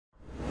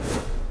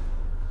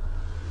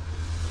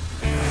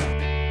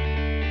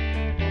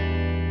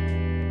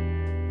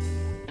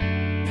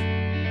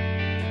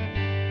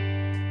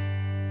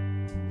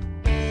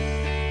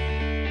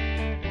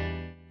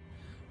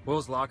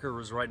Will's locker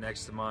was right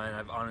next to mine.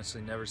 I've honestly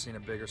never seen a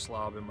bigger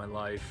slob in my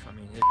life. I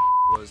mean, his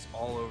was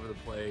all over the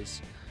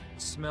place. It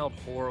smelled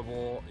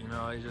horrible. You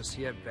know,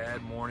 he had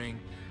bad morning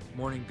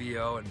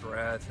BO and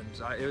breath,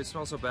 and it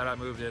smelled so bad I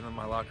moved into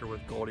my locker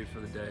with Goldie for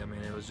the day. I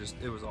mean, it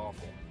was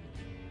awful.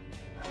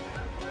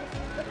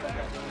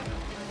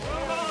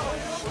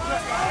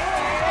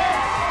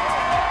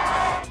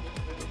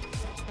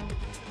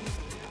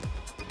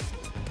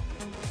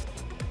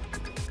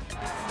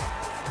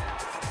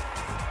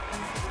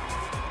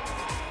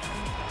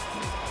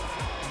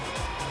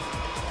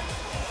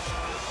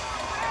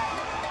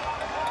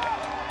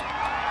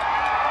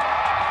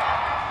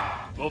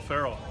 Will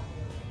Ferrell,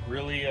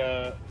 really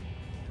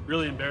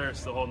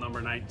embarrassed the whole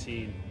number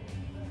 19.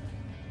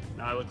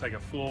 Now I looked like a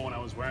fool when I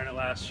was wearing it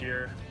last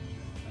year.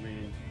 I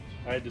mean,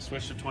 I had to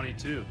switch to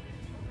 22.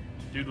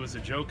 Dude was a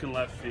joke in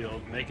left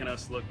field, making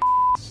us look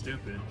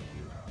stupid.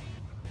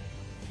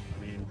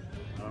 I mean,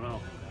 I don't know.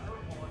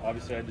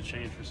 Obviously I had to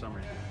change for some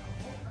reason.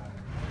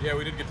 Yeah,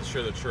 we did get to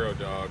share the churro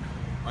dog.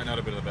 Might not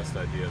have been the best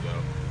idea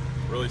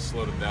though. Really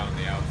slowed him down in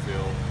the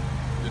outfield.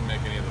 Didn't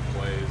make any of the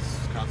plays.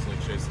 Constantly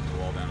chasing the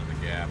ball down in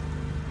the gap.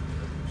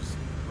 Just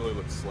really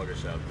looked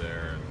sluggish out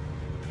there.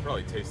 And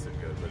probably tasted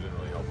good, but it didn't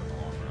really help in the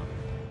long run.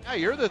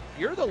 Yeah,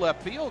 you're the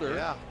left fielder.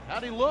 Yeah.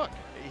 How'd he look?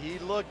 He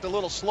looked a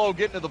little slow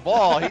getting to the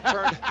ball.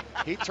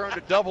 He turned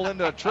a double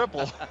into a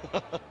triple.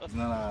 He's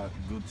not a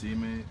good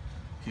teammate.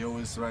 He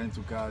always trying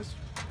to catch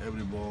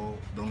every ball,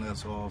 don't let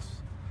us off,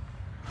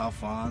 have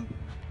fun.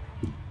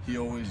 He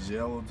always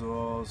yell to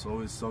us,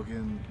 always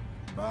talking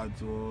bad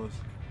to us.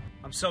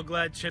 I'm so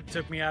glad Chip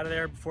took me out of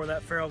there before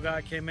that Ferrell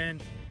guy came in.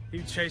 He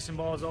was chasing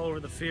balls all over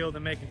the field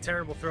and making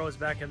terrible throws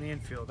back in the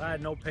infield. I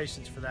had no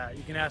patience for that.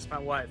 You can ask my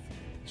wife.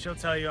 She'll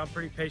tell you I'm a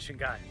pretty patient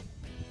guy.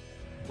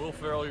 Will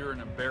Ferrell, you're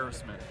an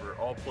embarrassment for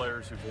all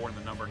players who've worn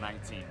the number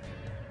 19.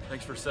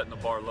 Thanks for setting the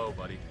bar low,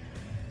 buddy.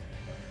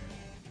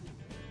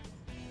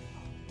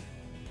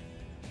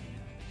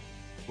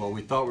 Well,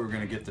 we thought we were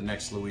going to get the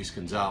next Luis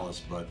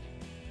Gonzalez, but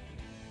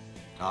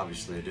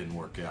obviously it didn't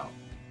work out.